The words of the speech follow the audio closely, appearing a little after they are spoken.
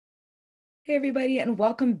Hey, everybody, and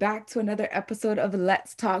welcome back to another episode of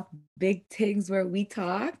Let's Talk Big Things, where we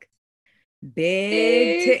talk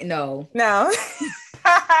No. No.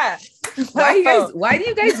 Why do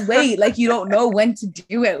you guys wait like you don't know when to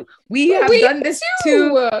do it? We have done this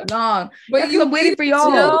too long. But I'm waiting for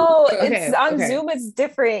y'all. No, it's on Zoom, it's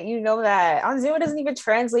different. You know that. On Zoom, it doesn't even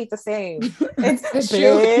translate the same. It's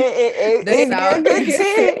true.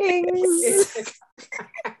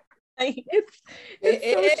 It's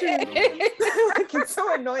so true. Like, it's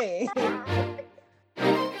so annoying.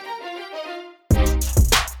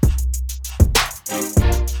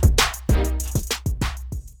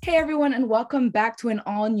 Hey everyone, and welcome back to an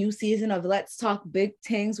all-new season of Let's Talk Big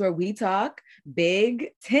Things, where we talk big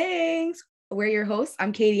things. We're your hosts.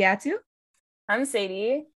 I'm Katie Atu. I'm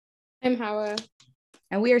Sadie. I'm Hawa.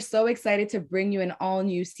 And we are so excited to bring you an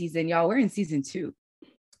all-new season. Y'all, we're in season 2.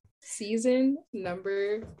 Season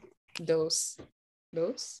number dos.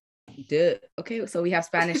 Duh. Okay, so we have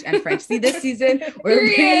Spanish and French. See, this season we're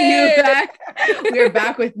bringing you back. We're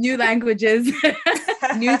back with new languages,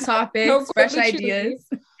 new topics, fresh ideas,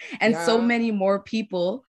 and so many more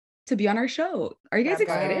people to be on our show. Are you guys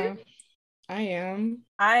excited? I am.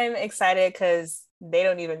 I'm excited because they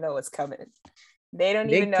don't even know what's coming. They don't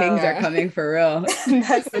even know. Big things are coming for real.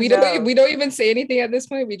 we don't even say anything at this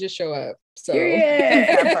point. We just show up. So that's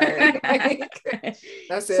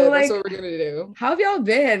it. So, that's what we're gonna do. How have y'all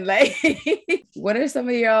been? Like, what are some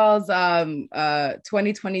of y'all's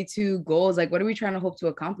 2022 goals? Like, what are we trying to hope to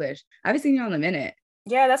accomplish? I haven't seen y'all in a minute.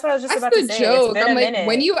 Yeah, that's what I was just about to say. Joke. I'm like,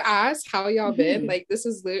 when you ask how y'all been, like, this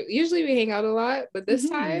is usually we hang out a lot, but this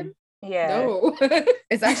time, no,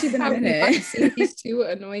 it's actually been a minute. I've seen these two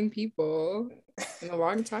annoying people in a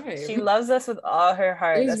long time. She loves us with all her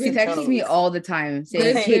heart. She texts me all the time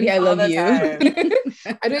saying, "Katie, I love you." I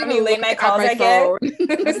don't even late night calls I get.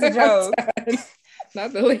 That's a joke.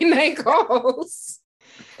 Not the late night calls.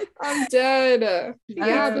 I'm dead.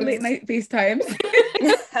 Yeah, the late night FaceTimes.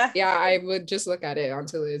 Yeah, I would just look at it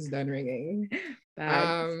until it's done ringing.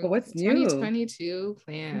 What's new? 2022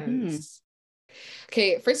 plans.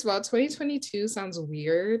 Okay, first of all, 2022 sounds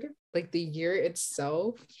weird. Like the year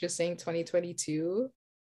itself, just saying 2022.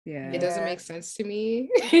 Yeah, it doesn't make sense to me.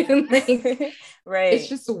 Like, right. It's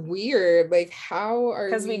just weird. Like, how are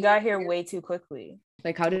because we got here way too quickly.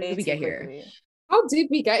 Like, how did we get here? How did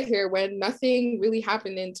we get here when nothing really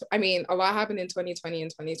happened a lot happened in 2020 and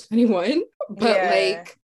 2021, but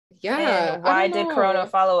and why did Corona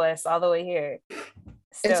follow us all the way here?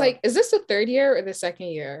 It's like, is this the third year or the second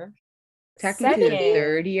year? Technically the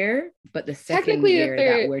third year, but the second year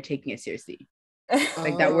that we're taking it seriously.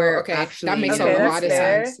 Like that we're actually, that makes a lot of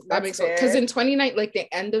sense. That makes sense. Because in 2019, like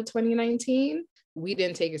the end of 2019, we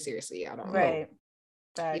didn't take it seriously at all. Right.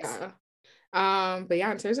 Yeah. But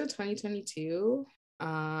yeah, in terms of 2022,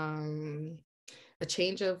 a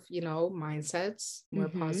change of, mindsets, more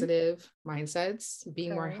positive mindsets,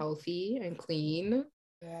 being more healthy and clean,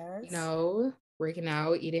 working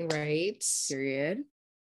out, eating right. Period.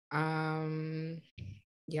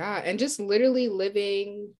 Yeah, and just literally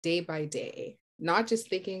living day by day, not just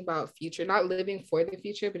thinking about future, not living for the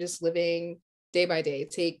future, but just living day by day.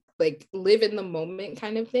 Live in the moment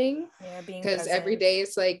kind of thing. Yeah, because every day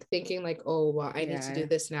it's like thinking like, oh well, I need to do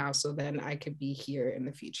this now so then I could be here in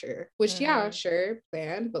the future, which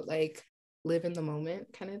plan, but like live in the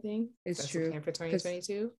moment kind of thing. It's true. Plan for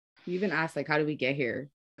 2022. You even asked like, how do we get here?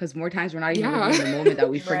 Because more times we're not even living in the moment that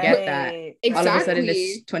we forget that all of a sudden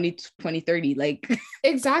it's 2030, like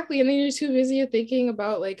exactly. And then you're too busy thinking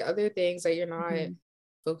about like other things that you're not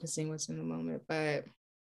focusing what's in the moment. But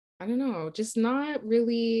I don't know, just not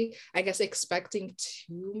really, I guess, expecting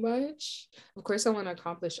too much. Of course, I want to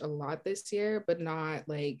accomplish a lot this year, but not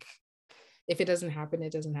like, if it doesn't happen,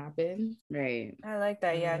 it doesn't happen. Right. I like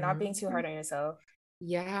that. Yeah, not being too hard on yourself.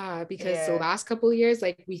 Yeah, because the last couple of years,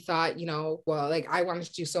 like we thought, like I wanted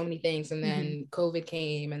to do so many things, and then COVID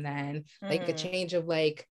came, and then like the change of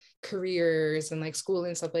like careers and like school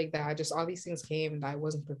and stuff like that. Just all these things came that I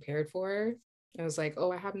wasn't prepared for. I was like,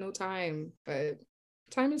 oh, I have no time, but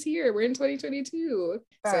time is here. We're in 2022.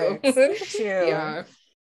 So yeah,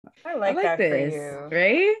 I like that this, for you.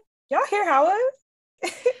 Right? Y'all hear Hawa?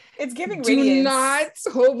 It's giving radiance. Do not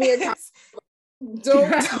hold me accountable.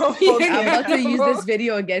 Don't I'm about to use this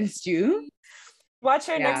video against you. Watch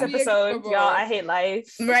your next episode, y'all. I hate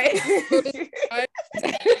life. Right? I'm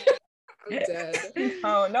dead.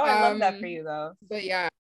 Oh no, I love that for you though. But yeah,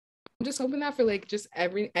 I'm just hoping that for like just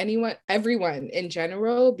everyone in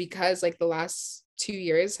general, because like the last 2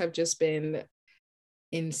 years have just been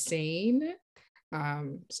insane.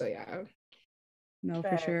 So yeah. No,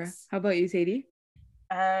 for sure. How about you, Sadie?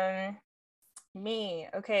 Me.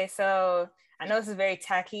 Okay, so I know this is very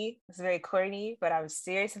tacky, it's very corny, but I'm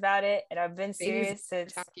serious about it, and I've been serious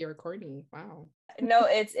since tacky or corny. Wow. No,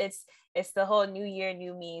 it's the whole new year,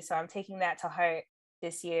 new me. So I'm taking that to heart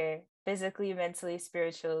this year, physically, mentally,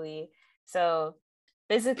 spiritually. So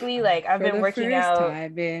physically, like I've been working out.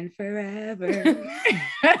 Time in forever.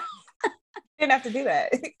 Didn't have to do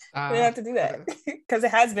that. Didn't have to do that because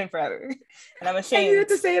it has been forever, and I'm ashamed. You had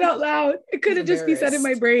to say it out loud. It could have just be said in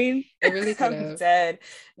my brain. It really could have. I'm dead.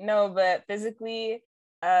 No, but physically,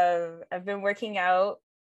 I've been working out,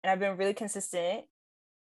 and I've been really consistent,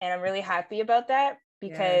 and I'm really happy about that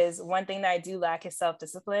because one thing that I do lack is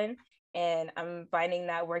self-discipline, and I'm finding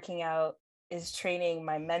that working out is training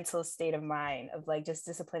my mental state of mind of like just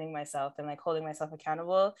disciplining myself and like holding myself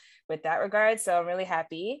accountable with that regard. So I'm really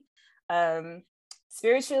happy.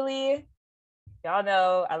 Spiritually, y'all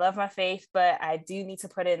know I love my faith, but I do need to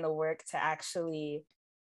put in the work to actually,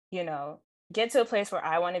 get to a place where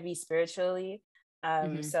I want to be spiritually.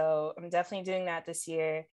 So I'm definitely doing that this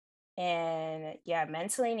year. And yeah,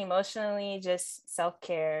 mentally and emotionally, just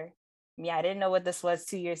self-care. Yeah, I didn't know what this was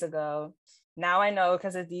 2 years ago. Now I know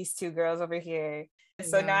because of these two girls over here.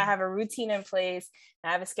 So now I have a routine in place.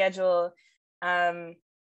 I have a schedule. And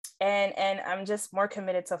I'm just more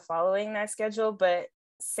committed to following that schedule. But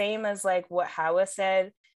same as like what Hawa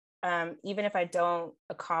said, even if I don't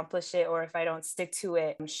accomplish it or if I don't stick to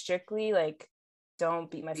it, I'm strictly like,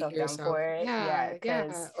 don't beat myself down for it.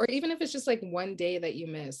 Yeah. Or even if it's just like one day that you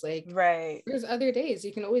miss, like there's other days.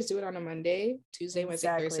 You can always do it on a Monday, Tuesday,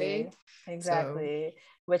 Wednesday, Thursday. Exactly. So.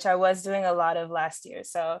 Which I was doing a lot of last year.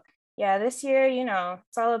 So yeah, this year,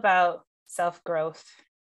 it's all about self-growth.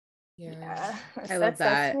 Yeah. I love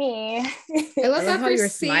that. That's me. I love how you're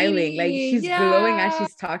smiling. Like she's glowing as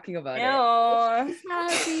she's talking about it.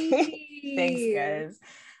 Thanks, guys.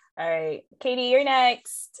 All right, Katie, you're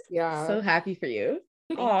next. Yeah. So happy for you.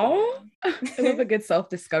 Oh, I love a good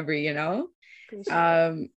self-discovery, and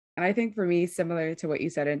I think for me, similar to what you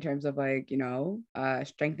said in terms of like,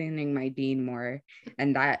 strengthening my being more,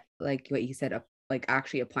 and that like what you said, like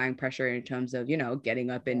actually applying pressure in terms of,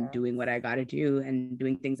 getting up and doing what I got to do and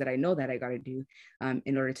doing things that I know that I got to do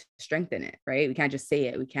in order to strengthen it, right? We can't just say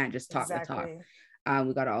it. We can't just talk the talk.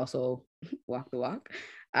 We got to also walk the walk.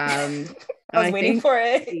 I was waiting for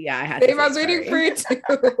it. Yeah, I had to. I was waiting for it too.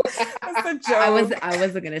 That's a joke. I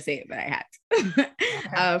wasn't gonna say it, but I had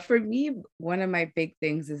to. For me, one of my big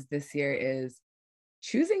things is this year is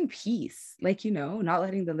choosing peace. Like, not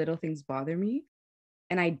letting the little things bother me.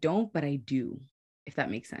 And I don't, but I do, if that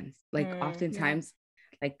makes sense. Like oftentimes,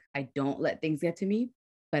 like I don't let things get to me,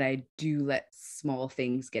 but I do let small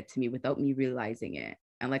things get to me without me realizing it.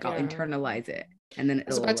 And like I'll internalize it, and then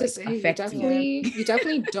it'll affect me. You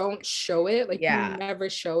definitely don't show it. Like you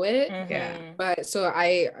never show it. Yeah. But so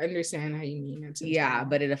I understand how you mean it. Yeah,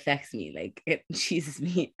 but it affects me. Like it cheeses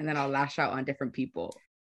me, and then I'll lash out on different people,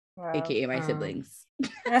 aka my siblings.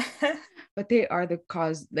 But they are the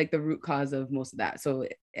cause, like the root cause of most of that. So,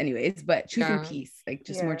 anyways, but choosing peace, like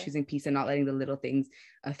just more choosing peace and not letting the little things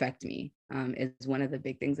affect me, is one of the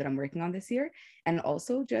big things that I'm working on this year, and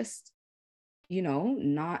also just.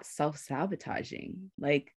 Not self-sabotaging.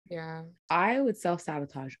 Like, I would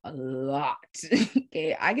self-sabotage a lot.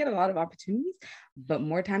 Okay. I get a lot of opportunities, but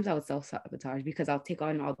more times I would self-sabotage because I'll take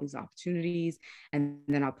on all these opportunities and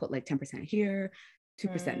then I'll put like 10% here,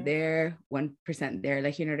 2% there, 1% there.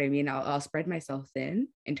 Like, you know what I mean? I'll spread myself thin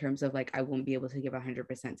in terms of like, I won't be able to give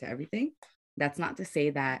 100% to everything. That's not to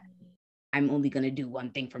say that I'm only going to do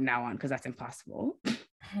one thing from now on, because that's impossible.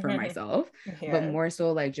 For myself, but more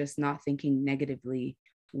so like just not thinking negatively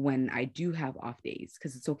when I do have off days,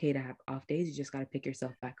 because it's okay to have off days. You just got to pick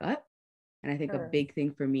yourself back up. And I think a big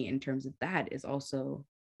thing for me in terms of that is also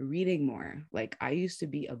reading more. Like I used to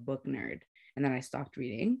be a book nerd and then I stopped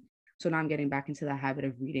reading. So now I'm getting back into the habit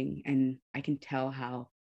of reading, and I can tell how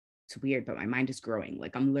it's weird, but my mind is growing.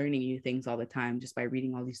 Like I'm learning new things all the time just by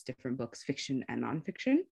reading all these different books, fiction and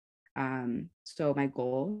nonfiction. So my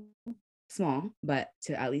goal, small, but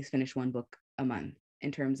to at least finish one book a month,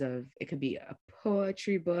 in terms of it could be a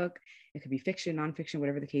poetry book, it could be fiction, nonfiction,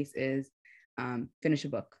 whatever the case is. Finish a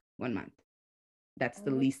book 1 month. That's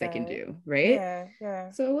the least I can do, right?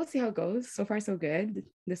 Yeah. So we'll see how it goes. So far so good.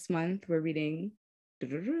 This month we're reading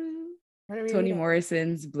Toni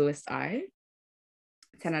Morrison's Bluest Eye.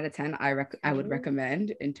 10 out of 10. I would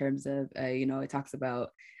recommend, in terms of it talks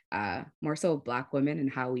about more so Black women and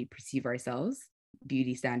how we perceive ourselves,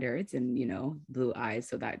 beauty standards, and blue eyes.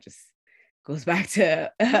 So that just goes back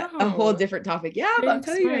to a whole different topic. Yeah, but I'm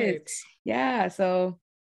telling you guys. Yeah, so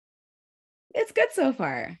it's good so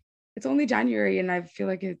far. It's only January, and I feel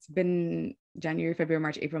like it's been January, February,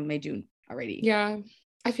 March, April, May, June, already. Yeah.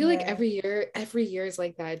 I feel like every year is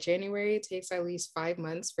like that. January takes at least 5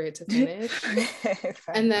 months for it to finish.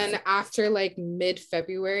 And then after like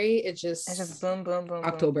mid-February, it's just boom, boom, boom,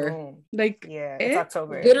 October. Boom, boom. Like it's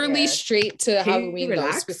October. Literally straight to Halloween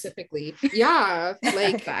though, specifically. Yeah.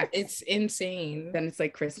 Like it's insane. Then it's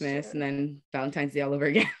like Christmas and then Valentine's Day all over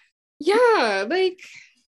again. Yeah, like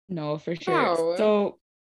no, for sure. Wow. So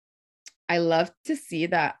I love to see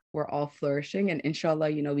that we're all flourishing, and inshallah,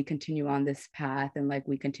 you know, we continue on this path and like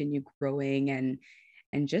we continue growing and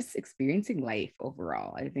just experiencing life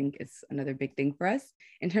overall. I think it's another big thing for us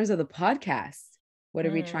in terms of the podcast. What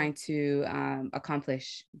are we trying to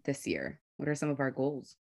accomplish this year? What are some of our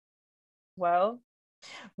goals? Well,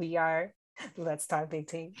 let's talk big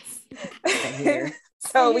things.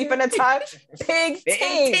 So we're gonna talk big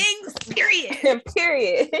things.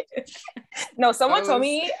 Period. No, someone told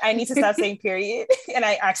me I need to stop saying period, and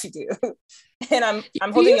I actually do. And I'm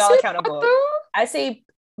holding y'all accountable. I say,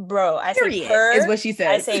 bro, I period say per is what she said.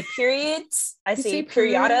 I say periods. I say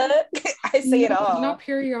periota. I say it all. Not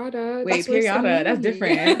periota. Wait, periota. That's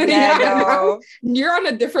different. Yeah, no. You're on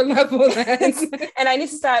a different level then. And I need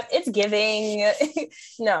to stop. It's giving.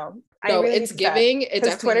 No, really it's giving. It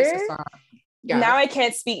definitely needs to stop. Yeah. Now I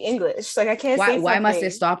can't speak English. Like I can't say something. Why must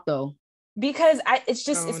it stop though? Because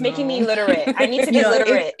it's making me literate. I need to be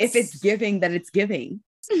literate. If it's giving, then it's giving.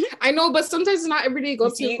 I know, but sometimes it's not every day.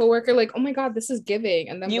 Go to your coworker like, oh my God, this is giving.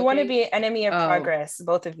 And then you want to be an enemy of progress,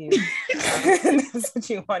 both of you. That's what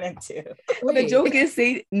you want to do. Well, the joke is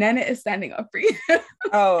say Nana is standing up for you.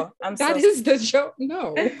 Oh, that is the joke.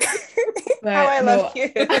 No. How I love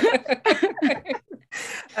you.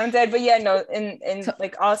 I'm dead. But yeah, no, in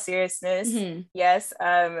like all seriousness, yes.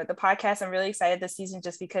 The podcast, I'm really excited this season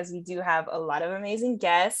just because we do have a lot of amazing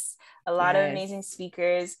guests, a lot of amazing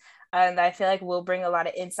speakers. And I feel like we'll bring a lot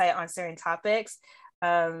of insight on certain topics.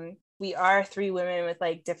 We are 3 women with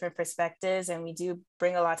like different perspectives, and we do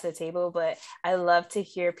bring a lot to the table, but I love to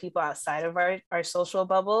hear people outside of our social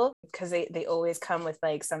bubble, because they always come with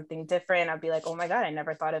like something different. I'll be like, oh my God, I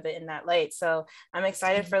never thought of it in that light. So I'm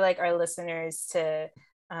excited for like our listeners to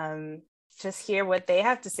just hear what they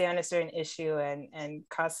have to say on a certain issue and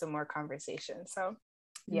cause some more conversation. So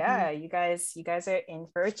yeah, you guys are in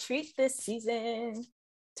for a treat this season.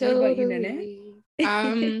 Totally. What about you,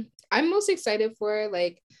 Nene? I'm most excited for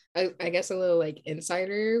like I guess a little like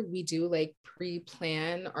insider. We do like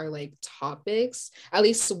pre-plan our like topics, at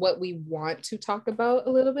least what we want to talk about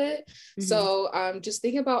a little bit. So just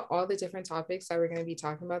think about all the different topics that we're going to be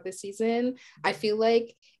talking about this season. I feel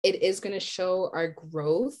like it is going to show our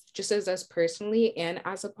growth just as us personally and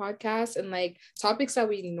as a podcast, and like topics that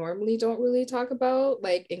we normally don't really talk about,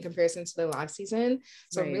 like in comparison to the last season.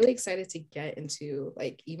 So I'm really excited to get into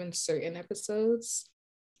like even certain episodes.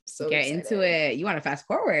 So get into it. You want to fast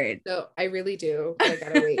forward? No, I really do. I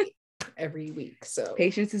gotta wait every week. So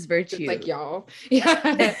patience is virtue. Just like y'all.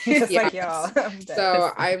 Yeah. Just like y'all.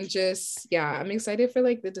 So I'm excited for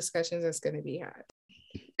like the discussions that's gonna be had.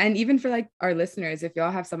 And even for like our listeners, if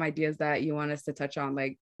y'all have some ideas that you want us to touch on,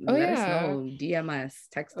 like let us know, DM us,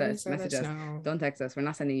 text us, message us. Don't text us. We're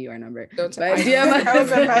not sending you our number. But DM us. I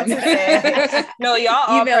was about to say. No, y'all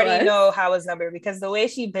already know Hawa's number, because the way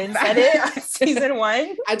she been said it on season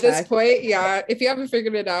 1. At this point, yeah. If you haven't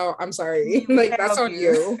figured it out, I'm sorry. Like that's on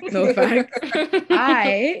you. No fact.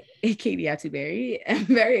 I, Katie Atuberry, am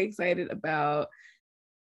very excited about.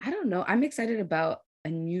 I'm excited about a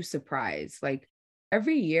new surprise. Like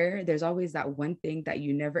every year, there's always that one thing that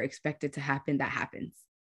you never expected to happen that happens.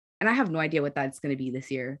 And I have no idea what that's going to be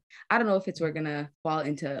this year. I don't know if we're going to fall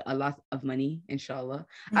into a lot of money, inshallah.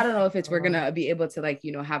 I don't know if we're going to be able to like,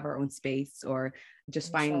 have our own space, or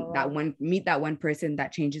just meet that one person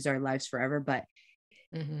that changes our lives forever. But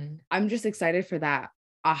I'm just excited for that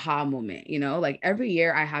aha moment, like every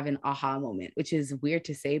year I have an aha moment, which is weird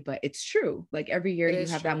to say, but it's true. Like every year you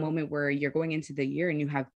have that moment where you're going into the year and you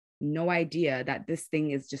have no idea that this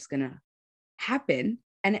thing is just going to happen.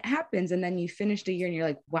 And it happens, and then you finish the year and you're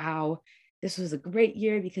like, wow, this was a great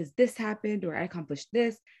year because this happened, or I accomplished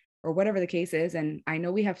this, or whatever the case is. And I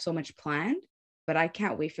know we have so much planned, but I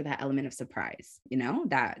can't wait for that element of surprise,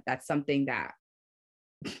 that's something that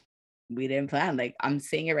we didn't plan. Like I'm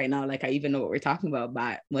saying it right now, like I even know what we're talking about,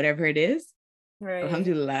 but whatever it is, right.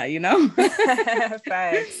 Alhamdulillah,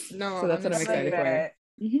 Facts. No, so that's what I'm excited for.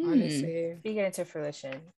 Honestly, you get into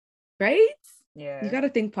fruition, right? Yeah, you got to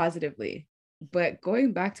think positively. But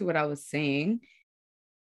going back to what I was saying,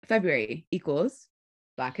 February equals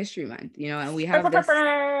Black History Month, and we have this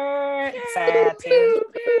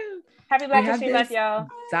Happy Black History Month, y'all.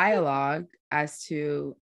 Dialogue as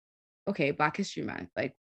to, okay, Black History Month,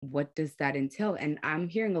 like what does that entail? And I'm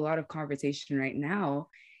hearing a lot of conversation right now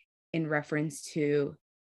in reference to,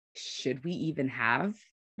 should we even have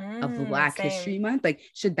a Black History Month? Like,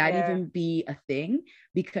 should that even be a thing?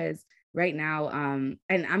 Because right now,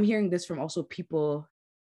 and I'm hearing this from also people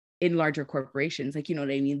in larger corporations, like, you know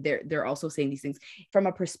what I mean? They're also saying these things from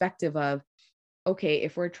a perspective of, okay,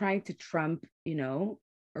 if we're trying to trump, you know,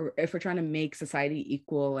 or if we're trying to make society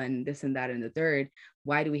equal and this and that and the third,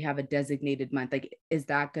 why do we have a designated month? Like, is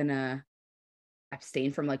that gonna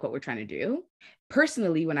abstain from like what we're trying to do?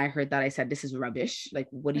 Personally, when I heard that, I said, this is rubbish. Like,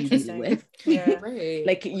 what are you dealing with? Right.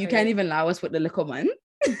 Like, you can't even allow us with the little month.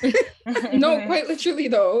 No, quite literally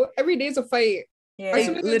though. Every day's a fight. Yeah. As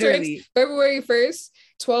soon as literally. It turns February 1st,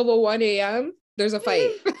 12:01 a.m., there's a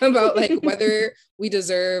fight about like whether we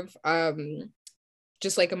deserve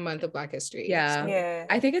just like a month of Black history. Yeah.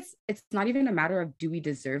 I think it's not even a matter of do we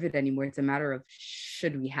deserve it anymore. It's a matter of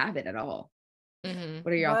should we have it at all?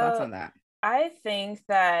 What are your thoughts on that? I think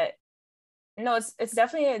that it's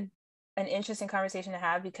definitely an interesting conversation to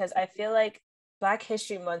have, because I feel like Black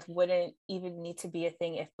History Month wouldn't even need to be a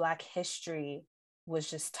thing if Black history was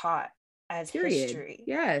just taught as history.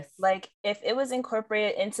 Yes. Like, if it was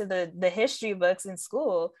incorporated into the history books in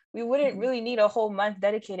school, we wouldn't really need a whole month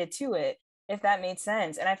dedicated to it, if that made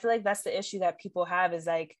sense. And I feel like that's the issue that people have, is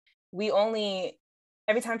like,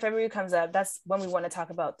 every time February comes up, that's when we want to talk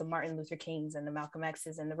about the Martin Luther Kings and the Malcolm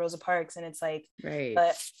X's and the Rosa Parks. And it's like, right.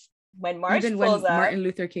 But when March even pulls when up, Martin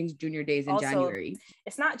Luther King's Jr. days in January,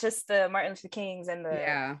 it's not just the Martin Luther Kings and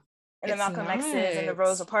the and the Malcolm not. X's and the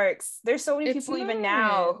Rosa Parks. There's so many people even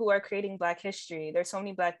now who are creating Black history. There's so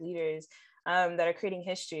many Black leaders that are creating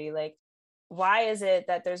history. Like, why is it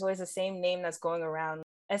that there's always the same name that's going around,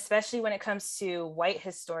 especially when it comes to white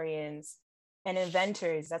historians and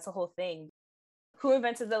inventors? That's a whole thing. Who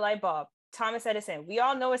invented the light bulb? Thomas Edison. We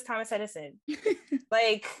all know it's Thomas Edison.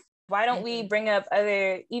 Like, why don't we bring up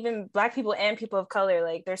other, even Black people and people of color?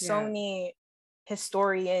 Like, there's so many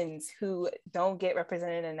historians who don't get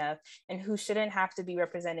represented enough and who shouldn't have to be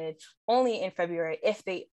represented only in February, if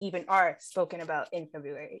they even are spoken about in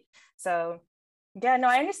February. So yeah, no,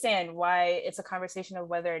 I understand why it's a conversation of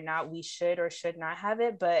whether or not we should or should not have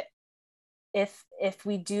it. But if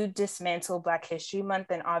we do dismantle Black History Month,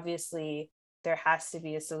 then obviously there has to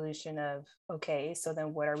be a solution of, okay, so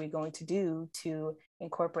then what are we going to do to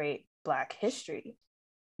incorporate Black history?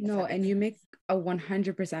 No, and you make a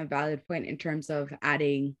 100% valid point in terms of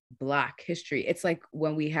adding Black history. It's like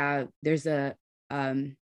when there's a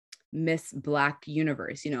Miss Black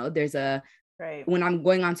universe, you know, there's a, when I'm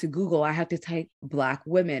going onto Google, I have to type Black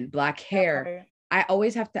women, Black hair. I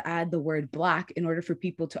always have to add the word Black in order for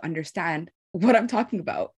people to understand what I'm talking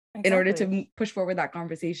about. Exactly. In order to push forward that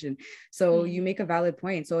conversation. So you make a valid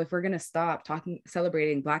point. So if we're going to stop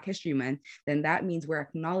celebrating Black History Month, then that means we're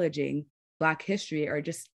acknowledging Black history, or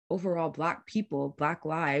just overall Black people, Black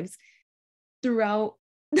lives throughout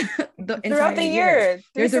the entire year.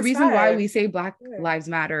 There's a reason why we say Black Lives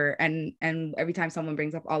Matter, and every time someone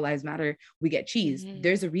brings up All Lives Matter, we get cheesed.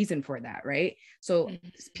 There's a reason for that, right? So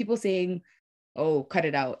people saying, oh, cut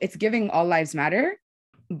it out. It's giving All Lives Matter,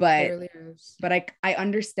 but I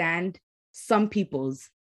understand some people's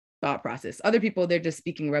thought process. Other people, they're just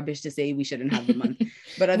speaking rubbish to say we shouldn't have the month.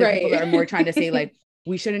 But other people are more trying to say, like,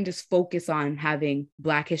 we shouldn't just focus on having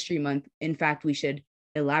Black History Month. In fact, we should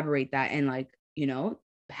elaborate that and, like, you know,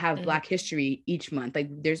 have Black history each month. Like,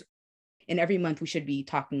 in every month we should be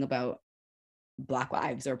talking about Black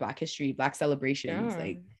lives or Black history, Black celebrations.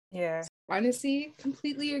 Honestly,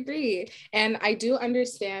 completely agree. And I do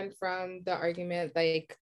understand from the argument,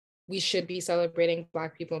 like, we should be celebrating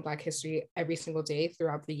Black people and Black history every single day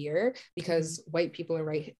throughout the year, because white people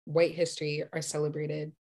and white history are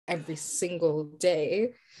celebrated every single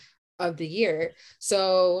day of the year.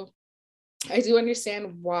 So I do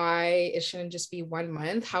understand why it shouldn't just be 1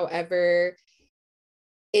 month. However,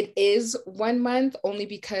 it is 1 month only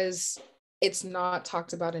because it's not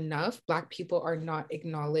talked about enough. Black people are not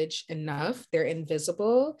acknowledged enough. They're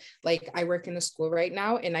invisible. Like, I work in a school right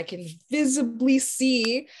now, and I can visibly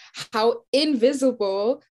see how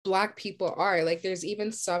invisible Black people are. Like, there's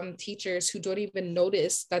even some teachers who don't even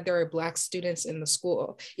notice that there are Black students in the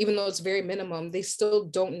school. Even though it's very minimum, they still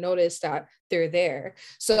don't notice that they're there.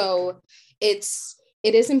 So it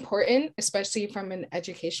is important, especially from an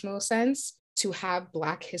educational sense, to have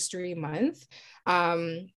Black History Month.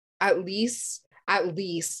 At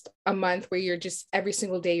least a month where you're just every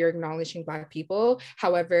single day you're acknowledging Black people.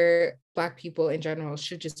 However, Black people in general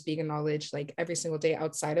should just be acknowledged like every single day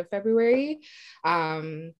outside of February.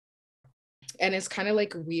 and it's kind of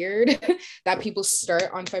like weird that people start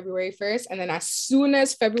on February 1st, and then as soon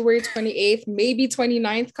as February 28th, maybe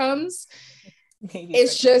 29th comes,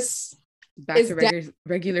 it's just back to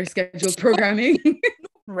regular scheduled programming.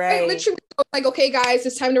 Right. Literally, like, okay, guys,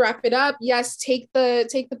 it's time to wrap it up. Yes, take the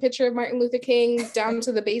picture of Martin Luther King down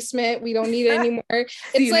to the basement. We don't need it anymore.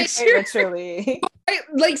 It's like literally,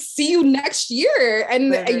 like, see you next year,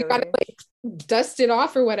 and literally. you gotta like dust it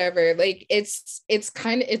off or whatever. Like it's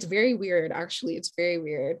very weird. Actually, it's very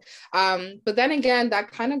weird. But then again,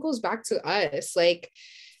 that kind of goes back to us. Like,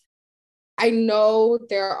 I know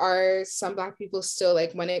there are some Black people still,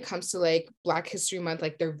 like, when it comes to like Black History Month,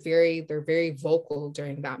 like they're very vocal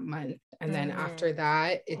during that month, and then after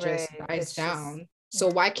that it just dies down. So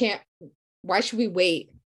why should we wait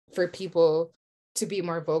for people to be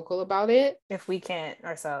more vocal about it if we can't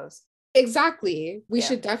ourselves? Exactly. We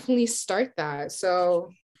should definitely start that. So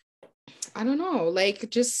I don't know, like,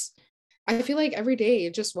 just I feel like every day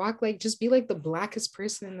just walk, like, just be like the Blackest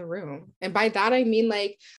person in the room. And by that I mean,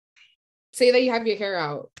 like, say that you have your hair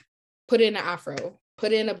out, put in an afro,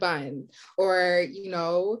 put in a bun, or, you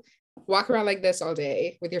know, walk around like this all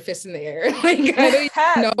day with your fist in the air. Like, I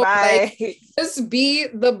don't know, like, just be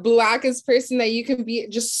the Blackest person that you can be.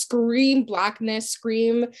 Just scream Blackness,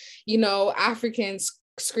 scream, you know, Africans,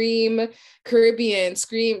 scream Caribbean,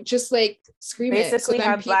 scream, just like scream basically it. So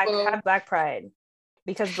have Black pride,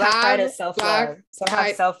 because Black pride is self-love. So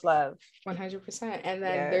have self-love. 100%. And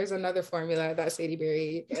then there's another formula that Sadie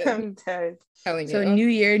Berry I'm dead. telling you. So new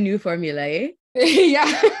year, new formula, eh?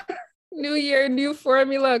 Yeah. New year, new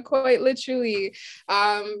formula, quite literally.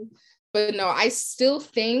 But no, I still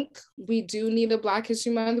think we do need a Black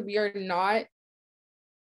History Month. We are not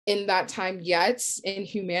in that time yet in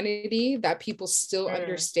humanity that people still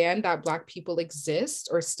understand that Black people exist,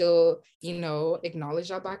 or still, you know, acknowledge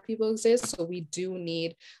that Black people exist. So we do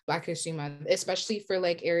need Black History Month, especially for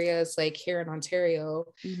like areas like here in Ontario,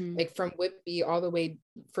 like from Whitby all the way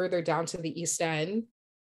further down to the East End.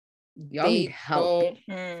 Y'all need help.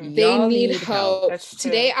 They need help.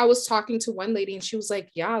 Today I was talking to one lady and she was like,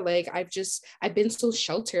 yeah, like I've been so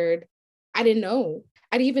sheltered. I didn't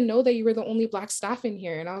even know that you were the only Black staff in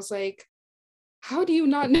here. And I was like, how do you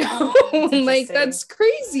not know? Like, that's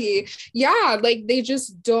crazy. Yeah, like they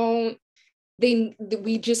just don't,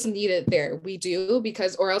 we just need it there. We do,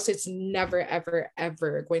 because or else it's never,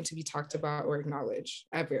 ever going to be talked about or acknowledged,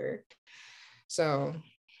 ever. So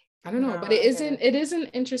I don't know, but it is an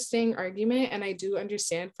interesting argument. And I do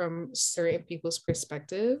understand from certain people's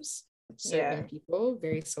perspectives, certain people,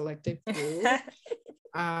 very selective few.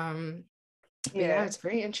 Yeah, it's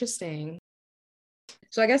very interesting.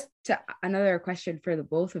 So I guess to another question for the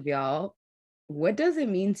both of y'all, what does it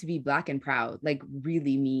mean to be Black and proud? Like,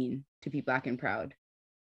 really mean to be Black and proud?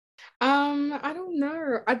 I don't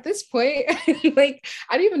know. At this point, like,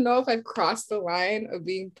 I don't even know if I've crossed the line of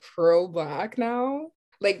being pro-Black now.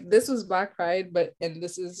 Like, this was Black Pride, and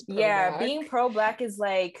this is pro-Black. Being pro-Black is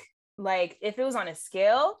like if it was on a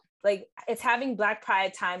scale, like it's having Black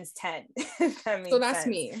Pride times 10. So that's sense.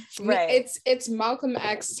 Me. Right. It's Malcolm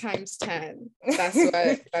X times 10. That's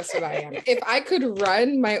what I am. If I could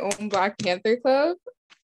run my own Black Panther Club,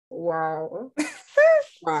 wow.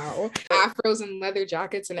 Wow. Afros and leather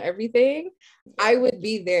jackets and everything, I would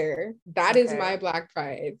be there. That is my Black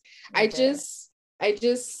Pride. I just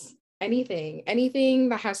anything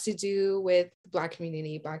that has to do with Black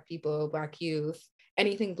community, Black people, Black youth,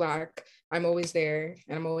 anything Black, I'm always there,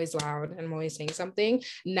 and I'm always loud, and I'm always saying something.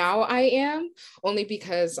 Now I am, only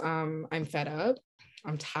because I'm fed up,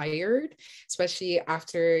 I'm tired, especially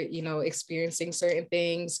after, you know, experiencing certain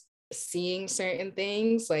things, seeing certain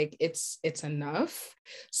things, like it's enough.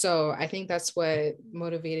 So I think that's what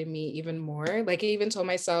motivated me even more. Like, I even told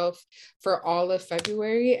myself for all of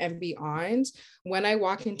February and beyond, when I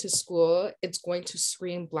walk into school, it's going to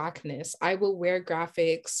scream Blackness. I will wear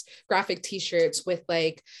graphic t-shirts with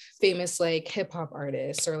like famous like hip-hop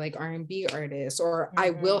artists or like R&B artists, or I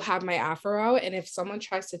will have my afro out, and if someone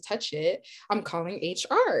tries to touch it, I'm calling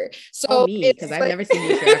HR. So call me, because I've never seen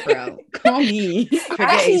your afro out. Call me.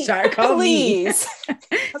 Forget HR. Call please. Me.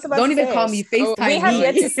 Don't even call me. FaceTime we have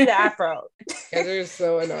yet to see the afro. Yeah, they're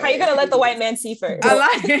so annoying. How are you gonna let the white man see first?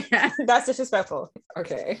 That's disrespectful.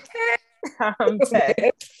 Okay.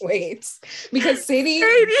 Wait, because Sadie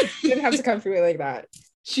didn't have to come for me like that.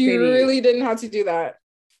 She really didn't have to do that.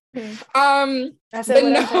 I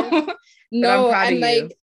said no, and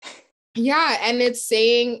like, yeah, and it's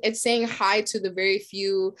saying hi to the very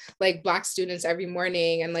few like Black students every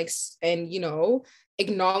morning, and like, and you know,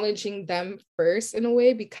 acknowledging them first in a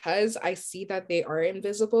way, because I see that they are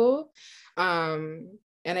invisible.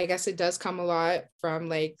 And I guess it does come a lot from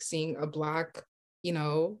like seeing a Black, you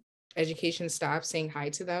know, education staff saying hi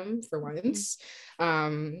to them for once.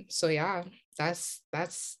 So yeah, that's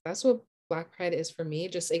what Black Pride is for me,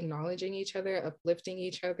 just acknowledging each other, uplifting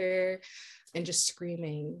each other, and just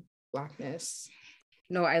screaming Blackness.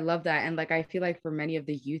 No, I love that. And like I feel like for many of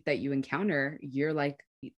the youth that you encounter, you're like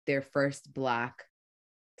their first Black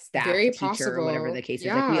staff, very teacher, possible. or whatever the case is.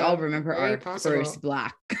 Like we all remember our first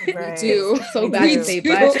Black. Right. We do. So bad to say,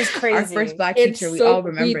 but it's crazy. Our first Black teacher, we all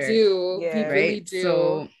remember. We do. Yeah. We really do.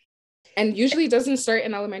 So, and usually it doesn't start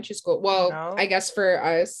in elementary school. Well, no. I guess for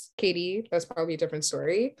us, Katie, that's probably a different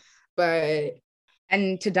story. But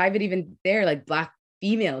and to dive it even there, like Black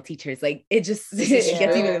female teachers, like it just it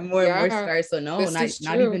gets even more and more stars. So no,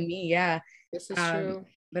 not even me. Yeah. This is true.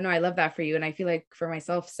 But no, I love that for you. And I feel like for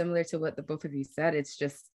myself, similar to what the both of you said, it's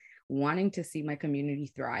just wanting to see my community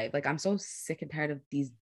thrive. Like I'm so sick and tired of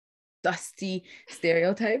these dusty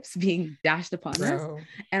stereotypes being dashed upon us.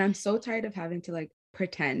 And I'm so tired of having to like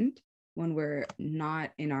pretend when we're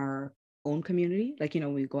not in our own community. Like, you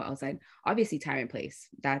know, we go outside, obviously time and place,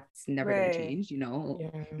 that's never going to change. You know,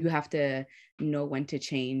 you have to know when to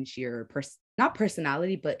change your not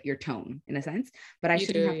personality, but your tone in a sense. But I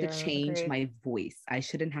shouldn't have to change my voice. I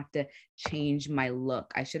shouldn't have to change my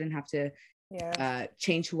look. I shouldn't have to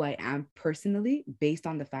change who I am personally based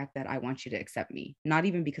on the fact that I want you to accept me. Not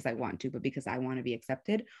even because I want to, but because I want to be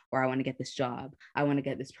accepted, or I want to get this job. I want to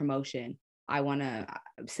get this promotion. I want to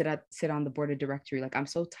sit on the board of directory. Like I'm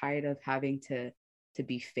so tired of having to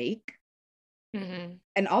be fake.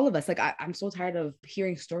 And all of us, like I'm so tired of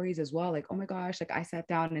hearing stories as well. Like, oh my gosh, like I sat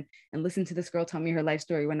down and listened to this girl tell me her life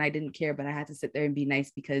story when I didn't care, but I had to sit there and be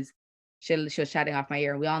nice because she was chatting off my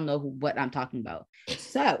ear. And we all know what I'm talking about.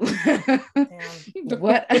 So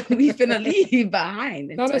what we finna leave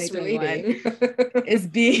behind in 2021 is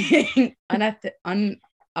being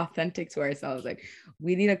unauthentic to ourselves. Like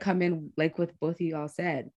we need to come in, like what both of you all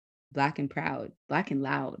said, Black and proud, Black and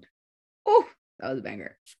loud. Oh, that was a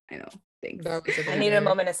banger. I know. Thanks. I need a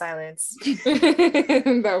moment of silence.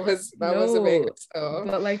 that was a banger. So.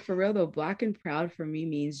 But like for real though, Black and proud for me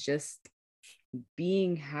means just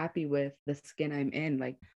being happy with the skin I'm in.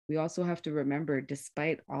 Like we also have to remember,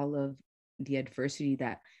 despite all of the adversity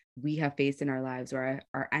that we have faced in our lives, or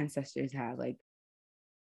our ancestors have, like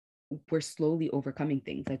we're slowly overcoming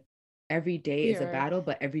things. Like every day is a battle,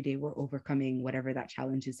 but every day we're overcoming whatever that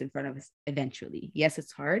challenge is in front of us eventually. Yes,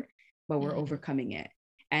 it's hard, but we're overcoming it.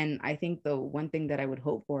 And I think the one thing that I would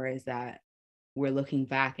hope for is that we're looking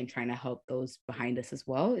back and trying to help those behind us as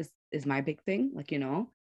well, is my big thing. Like, you know,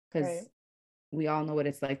 because we all know what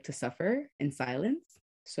it's like to suffer in silence.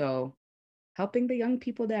 So helping the young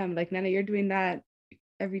people, them, like Nana, you're doing that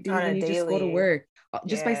every day when you just go to work.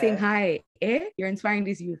 Just by saying hi, you're inspiring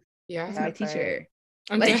these youth. Yeah, that's my teacher.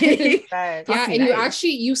 Like, and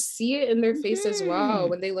you see it in their face as well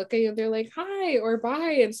when they look at you. They're like hi or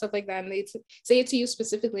bye and stuff like that, and they say it to you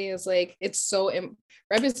specifically. It's like it's so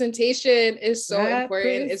representation is so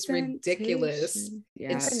important. It's ridiculous.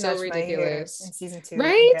 It's so ridiculous. In season 2,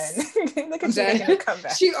 right? Look at you come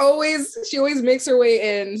back. She always makes her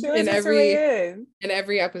way in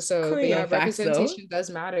every episode. But yeah, representation does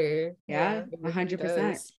matter. Yeah,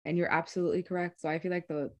 100%. And you're absolutely correct. So I feel like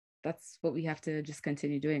that's what we have to just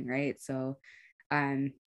continue doing, right? So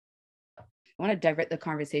I want to divert the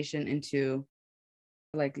conversation into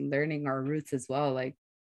like learning our roots as well. Like,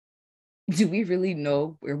 do we really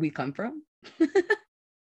know where we come from?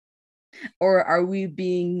 Or are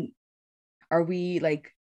we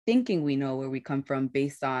like thinking we know where we come from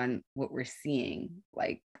based on what we're seeing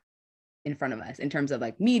like in front of us in terms of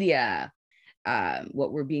like media,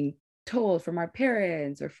 what we're being told from our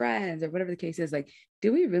parents or friends or whatever the case is? Like,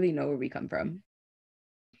 do we really know where we come from?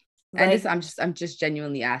 Like, and I'm just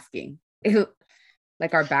genuinely asking,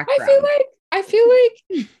 like our background. I feel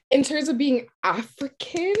like in terms of being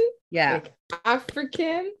African, like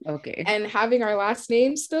African, okay, and having our last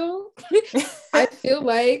name still, I feel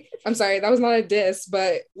like, I'm sorry, that was not a diss,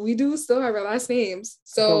 but we do still have our last names.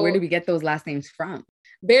 So but where do we get those last names from?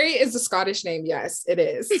 Barry is a Scottish name. Yes, it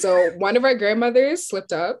is. So one of our grandmothers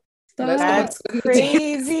slipped up. That's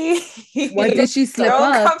crazy. What did she slip Don't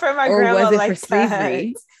up? Come for my or grandma was it like for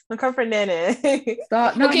slavery? Don't come for Nene.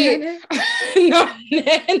 Stop. Not okay. Nene. Not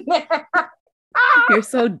Nene. You're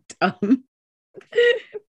so dumb.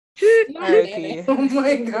 Oh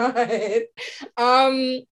my god.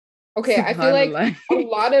 Okay, I feel like a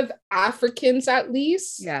lot of Africans, at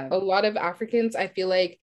least, a lot of Africans, I feel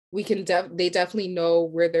like we can they definitely know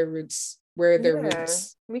where their roots we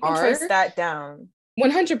can trace that down.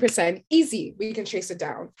 100% easy. We can trace it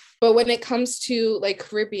down. But when it comes to like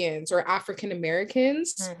Caribbeans or African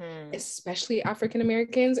Americans, especially African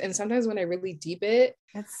Americans, and sometimes when I really deep it,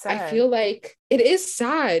 I feel like it is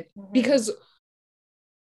sad because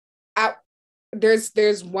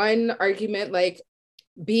there's one argument like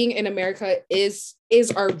being in America is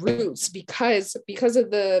our roots because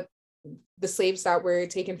of the slaves that were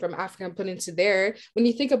taken from Africa and put into there. When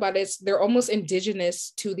you think about it, they're almost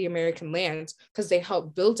indigenous to the American land because they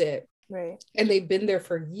helped build it. Right. And they've been there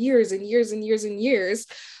for years and years and years and years.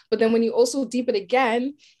 But then when you also deep it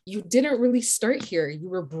again, you didn't really start here. You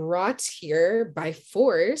were brought here by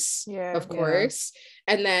force, of course.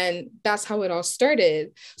 And then that's how it all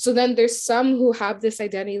started. So then there's some who have this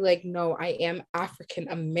identity like, no, I am African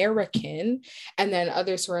American. And then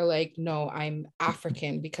others who are like, no, I'm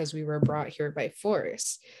African because we were brought here by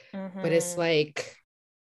force. But it's like,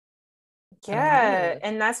 yeah,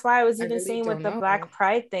 and that's why I was even saying with the Black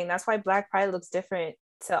Pride thing, that's why Black Pride looks different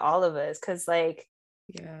to all of us, because like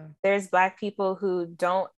there's Black people who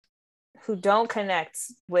don't connect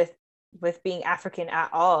with being African at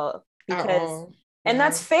all, because and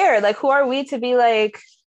that's fair. Like, who are we to be like,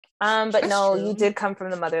 but that's no, true. You did come from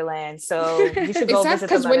the motherland, so you should go visit the motherland.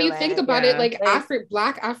 Because when you think about it, like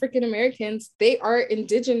Black African Americans, they are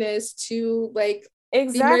indigenous to like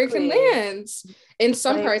the American lands in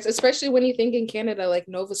some parts, especially when you think in Canada, like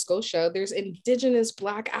Nova Scotia, there's indigenous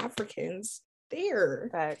Black Africans there.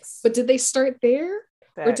 Facts. But did they start there?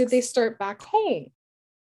 Or did they start back home?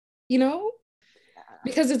 You know? Yeah.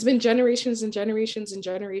 Because it's been generations and generations and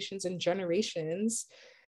generations and generations.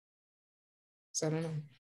 So I don't know.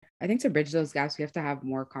 I think to bridge those gaps, we have to have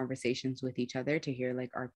more conversations with each other to hear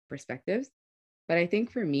like our perspectives. But I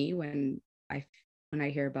think for me, when I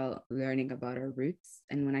hear about learning about our roots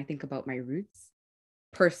and when I think about my roots,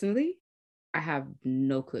 personally, I have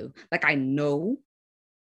no clue. Like, I know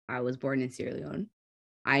I was born in Sierra Leone.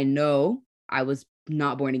 I know I was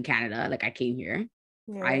not born in Canada. Like, I came here.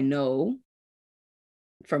 Yeah. I know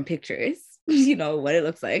from pictures, you know, what it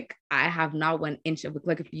looks like. I have not 1 inch of,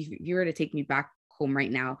 like, if you were to take me back home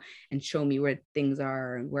right now and show me where things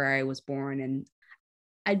are, where I was born, and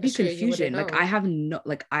I'd be confusion. Like, I have no,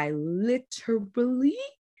 like, I literally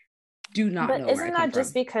do not know. But isn't that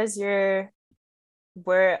just because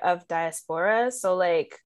we're of diaspora? So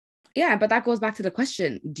like, yeah, but that goes back to the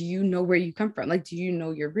question: do you know where you come from? Like, do you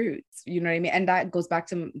know your roots? You know what I mean? And that goes back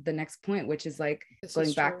to the next point, which is like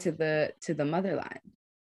going back to the motherland.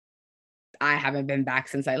 I haven't been back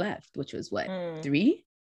since I left, which was what 3,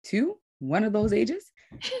 2, one of those ages.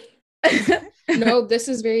 No, this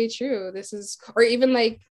is very true. This is, or even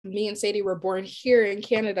like me and Sadie were born here in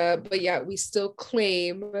Canada, but yet we still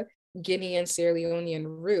claim Guinea and Sierra Leonean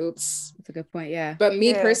roots. That's a good point. Yeah. But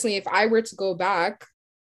me personally, if I were to go back,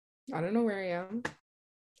 I don't know where I am.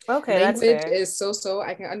 Okay, language is so.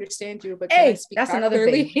 I can understand you, but can I speak that's another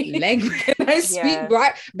clearly? Thing. Language. Can I speak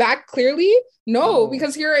back clearly? No,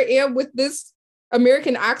 because here I am with this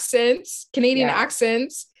American accent, Canadian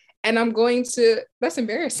accent. And I'm going to, that's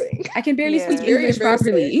embarrassing. I can barely speak English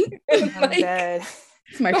properly. Like, dead.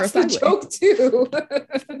 It's my first language. Joke too.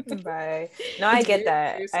 Bye. No, I get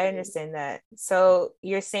that. I understand that. So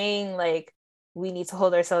you're saying like, we need to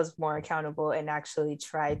hold ourselves more accountable and actually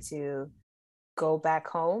try to go back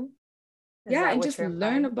home? And just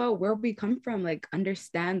learn about where we come from, like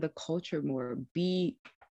understand the culture more, be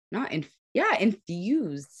not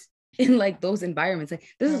infused in like those environments. Like,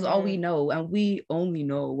 this is all we know, and we only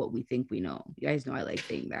know what we think we know. You guys know I like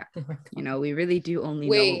saying that. You know, we really do only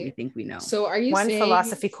know what we think we know. So are you one saying...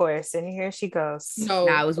 philosophy course, and here she goes. No,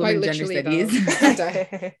 I was women gender studies.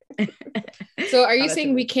 So are you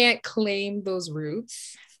saying we can't claim those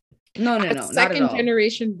roots? No, second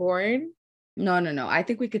generation born? No. I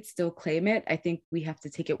think we could still claim it. I think we have to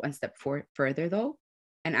take it one step further though,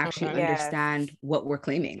 and actually understand what we're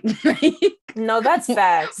claiming. No, that's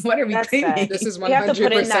facts. What are we claiming? Facts. This is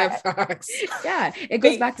 100% facts. Yeah, it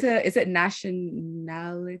goes back to, is it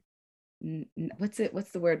nationality? What's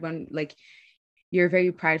the word when like you're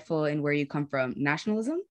very prideful in where you come from?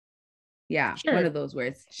 Nationalism? Yeah, sure. One of those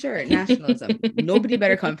words. Sure, nationalism. Nobody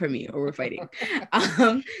better come for me or we're fighting.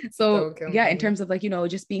 So yeah, in terms of like, you know,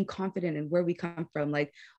 just being confident in where we come from.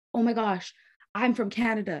 Like, oh my gosh, I'm from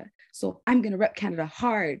Canada, so I'm gonna rep Canada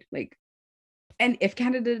hard. Like, and if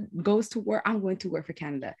Canada goes to war, I'm going to work for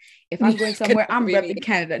Canada. If I'm going somewhere, I'm repping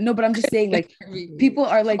Canada. No, but I'm just saying, like, people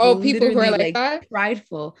are like, people who are like that?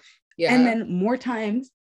 Prideful. Yeah. And then more times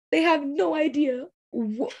they have no idea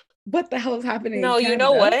what the hell is happening. No, you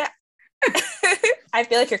know what? I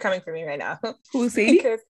feel like you're coming for me right now. Who's Sadie?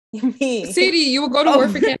 Me. Sadie, you will go to war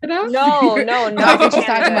for Canada? No, not for She's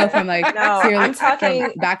talking about from like I'm talking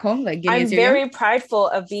from back home, like Guinea. I'm very prideful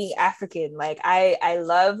of being African. Like I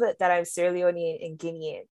love that I'm Sierra Leonean and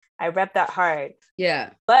Guinean. I rep that hard. Yeah.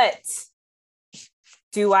 But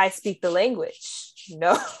do I speak the language?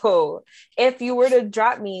 No. If you were to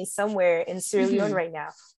drop me somewhere in Sierra Leone right now,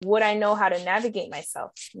 would I know how to navigate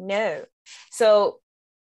myself? No. So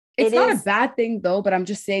it's not a bad thing though, but I'm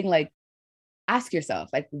just saying, like, ask yourself,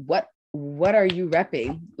 like, what are you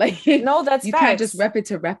repping? Like, no, that's you facts. can't just rep it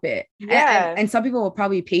to rep it. Yeah. And some people will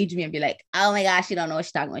probably page me and be like, oh my gosh, you don't know what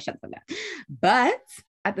she's talking about. Shut the fuck up. But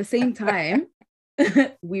at the same time,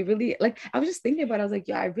 we really, like, I was just thinking about it. I was like,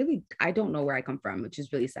 yeah, I don't know where I come from, which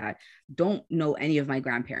is really sad. Don't know any of my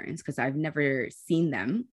grandparents because I've never seen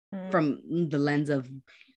them from the lens of,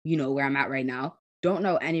 you know, where I'm at right now. Don't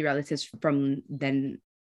know any relatives from then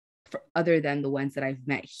other than the ones that I've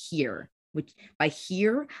met here, which by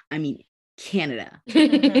here, I mean Canada,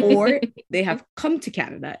 or they have come to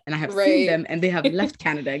Canada and I have seen them and they have left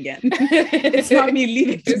Canada again. It's not me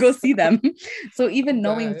leaving to go see them. So even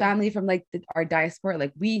knowing family from like our diaspora,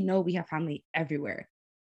 like we know we have family everywhere.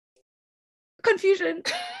 Confusion.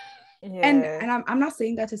 Yeah. And I'm not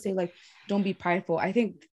saying that to say like, don't be prideful. I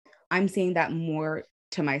think I'm saying that more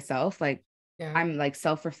to myself. Like I'm like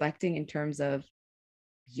self-reflecting in terms of,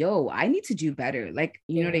 yo, I need to do better. Like,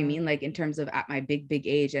 you know what I mean? Like in terms of at my big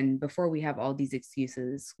age and before we have all these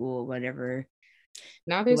excuses, school, whatever.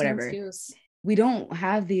 Now there's no excuse. We don't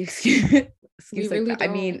have the excuse. We really don't. I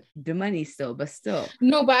mean, the money still, but still.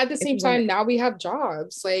 No, but at the same time, now we have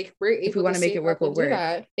jobs. Like we're able we want to make it work, we'll work.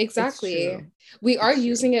 That. Exactly. We are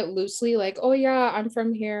using it loosely. Like, oh yeah, I'm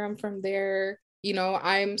from here. I'm from there. You know,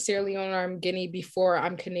 I'm Sierra Leone or I'm Guinea before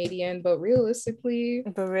I'm Canadian, but realistically, I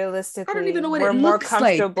don't even know what we're it more looks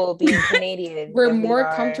comfortable like. being Canadian. We're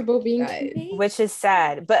more comfortable being Canadian, which is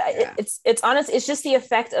sad. But it's honest. It's just the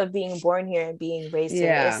effect of being born here and being raised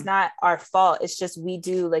here. It's not our fault. It's just we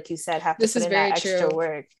do, like you said, have to put in that extra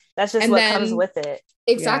work. That's just what comes with it.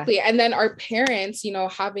 Exactly. And then our parents, you know,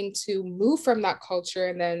 having to move from that culture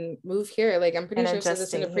and then move here. Like I'm pretty sure I said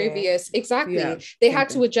this in the previous. Exactly. Yeah. They had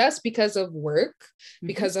to adjust because of work,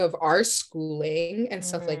 because of our schooling and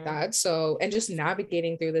stuff like that. So, and just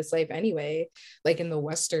navigating through this life anyway, like in the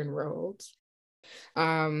Western world.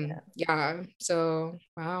 So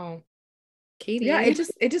wow. Katie. Yeah,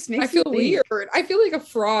 it just makes I feel weird. I feel like a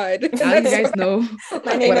fraud. Now you guys know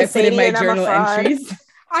my name is Sadie, I put in my journal entries.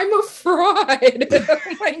 I'm a fraud. Oh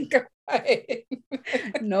my God.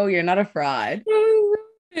 No, you're not a fraud.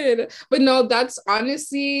 But no, that's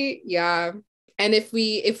honestly, yeah. And if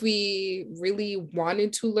we really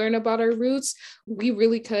wanted to learn about our roots, we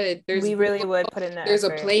really could. We really would put in that. There's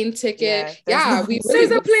a plane ticket.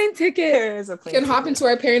 There's a plane ticket. There's a plane ticket. Can hop into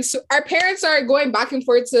our parents. Our parents are going back and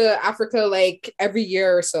forth to Africa like every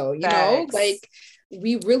year or so, you know? Like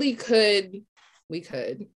we really could. We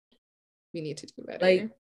need to do better. Like,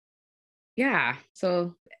 yeah.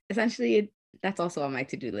 So essentially that's also on my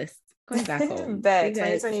to-do list. Going back home.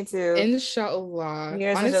 2022. Inshallah.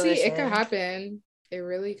 Honestly, it could happen. It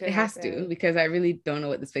really could. It has to, because I really don't know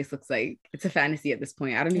what this place looks like. It's a fantasy at this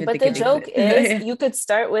point. I don't even think. But the joke is, you could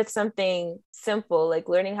start with something simple, like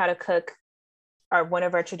learning how to cook one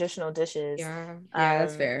of our traditional dishes. Yeah,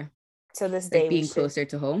 that's fair. To this day, being closer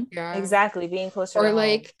to home. Yeah, exactly, being closer. Or to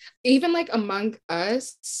like home. Even like among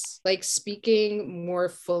us, like speaking more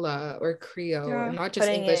Fula or Creole, and not just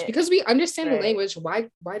English, because we understand the language. Why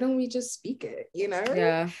don't we just speak it? You know?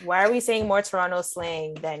 Yeah. Why are we saying more Toronto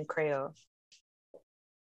slang than Creole?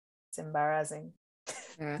 It's embarrassing.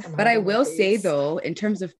 Yeah. But I will say though, in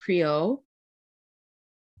terms of Creole,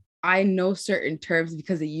 I know certain terms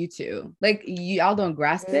because of you two. Like y'all don't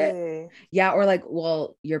grasp it. Yeah, or like,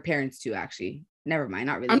 well, your parents too, actually. Never mind,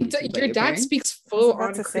 not really. Your dad speaks full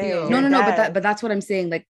on Creole. No, but that's what I'm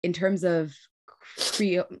saying. Like in terms of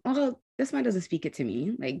Creole, well, this man doesn't speak it to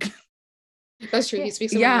me. Like that's true. He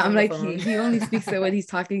speaks. I'm like he only speaks it when he's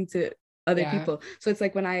talking to other people. So it's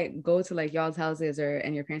like when I go to like y'all's houses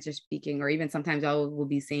and your parents are speaking, or even sometimes y'all will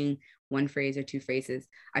be saying one phrase or two phrases,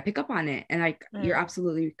 I pick up on it, and like you're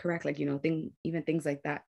absolutely correct. Like, you know, even things like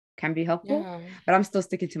that can be helpful. Yeah. But I'm still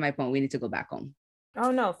sticking to my point. We need to go back home.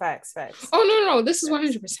 Oh no, facts. Oh no, this is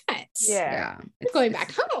 100%. Yeah, it's going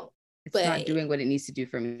back home. It's not doing what it needs to do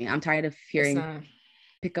for me. I'm tired of hearing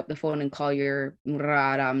pick up the phone and call your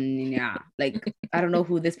like, I don't know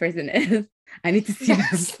who this person is. I need to see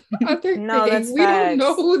them. No, that's we don't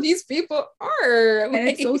know who these people are. And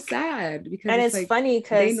it's so sad because it's funny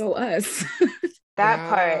because they know us. That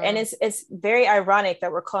part. And it's very ironic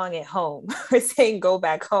that we're calling it home. We're saying go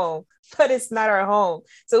back home, but it's not our home.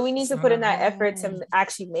 So we need to put in that effort to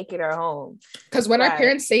actually make it our home. Because when our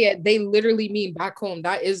parents say it, they literally mean back home.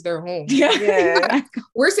 That is their home. Yeah.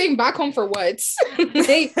 We're saying back home for what?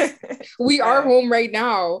 We are home right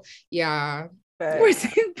now. Yeah. But we're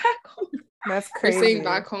saying back home. That's crazy. We're saying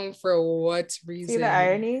back home for what reason? See the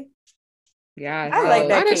irony? Yeah, I like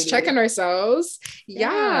that. Us checking ourselves.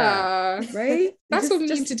 Yeah. Right. That's what we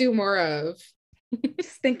need to do more of.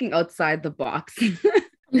 Just thinking outside the box.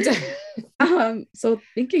 So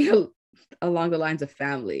thinking along the lines of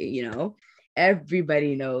family, you know,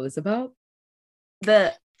 everybody knows about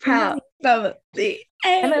the Proud Family.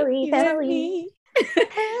 Family.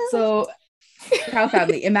 So Proud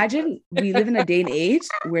Family. Imagine we live in a day and age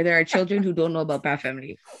where there are children who don't know about Proud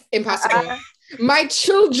Family. Impossible. My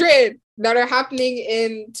children that are happening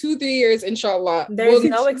in 2-3 years, inshallah. There's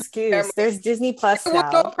no excuse. There's Disney Plus now.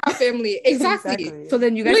 Proud Family. Exactly. So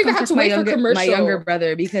then you guys can touch my younger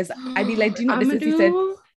brother, because I'd be like, do you know this? He said,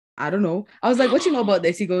 I don't know. I was like, what you know about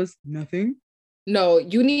this? He goes, nothing. No,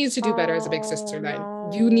 you need to do better as a big sister then.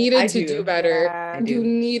 No. You needed to do better. Yeah, you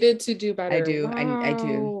needed to do better. I do. Wow. I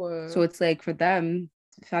do. So it's like for them,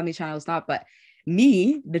 Family Channel is not, but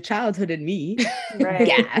me, the childhood in me,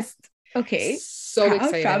 gassed. Okay. So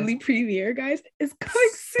excited. Family premiere, guys, is coming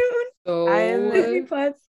soon. So Disney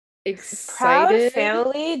Plus. Excited. Proud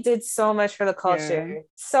Family did so much for the culture. Yeah,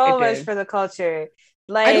 so much for the culture.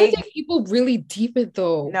 Like, I don't think people really deep it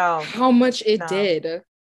though. No. How much it did.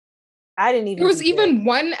 I didn't even. There was even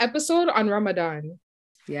one episode on Ramadan.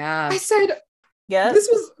 Yeah. I said, yeah, this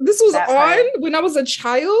was on part. When I was a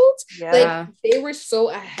child. Yeah. Like they were so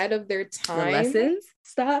ahead of their time. The lessons.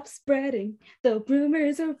 Stop spreading the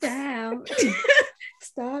rumors around.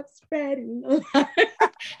 Stop spreading.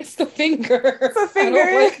 It's the finger. It's the finger.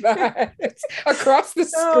 I don't like that. Across the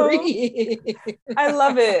screen. I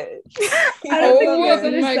love it.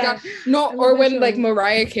 Oh my God. No, or when like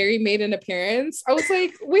Mariah Carey made an appearance, I was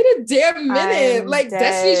like, wait a damn minute. Like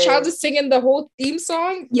Destiny's Child is singing the whole theme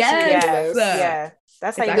song. Yes. Yeah.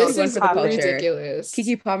 That's like this is ridiculous.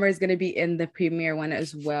 Keke Palmer is going to be in the premiere one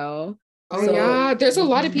as well. Oh yeah, there's a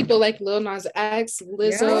lot of people like Lil Nas X,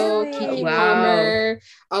 Lizzo, Keke Palmer,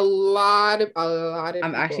 a lot of I'm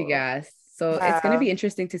people. actually gassed. So it's gonna be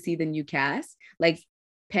interesting to see the new cast. Like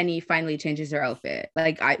Penny finally changes her outfit.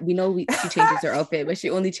 Like we know she changes her outfit, but she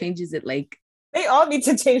only changes it like they all need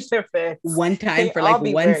to change their fit one time for like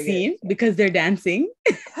one scene because they're dancing.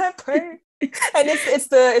 That part. And it's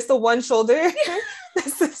the one shoulder.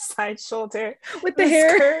 It's the side shoulder with the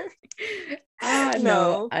hair.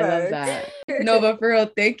 No, I love that. No, but for real,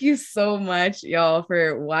 thank you so much, y'all,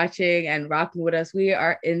 for watching and rocking with us. We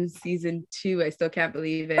are in season 2. I still can't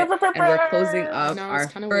believe it. And we're closing up our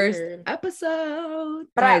first episode.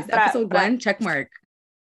 Guys, episode 1, check mark.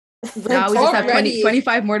 Now we just have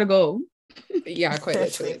 25 more to go. Yeah, quite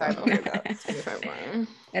literally. 25 more.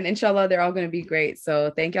 And inshallah, they're all going to be great.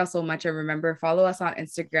 So thank y'all so much. And remember, follow us on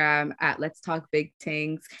Instagram at Let's Talk Big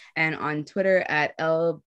Things and on Twitter at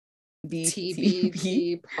LTBT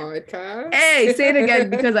Podcast. Hey, say it again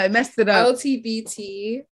because I messed it up.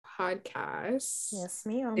 LTBT Podcast. Yes,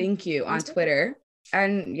 ma'am. Thank you on Twitter.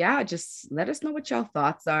 And yeah, just let us know what y'all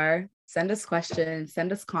thoughts are. Send us questions,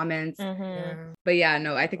 send us comments. Yeah. But yeah,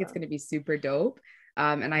 no, I think it's going to be super dope.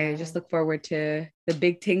 And I just look forward to the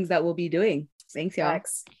big things that we'll be doing. Thanks, y'all.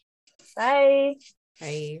 Bye.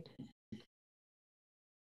 Bye.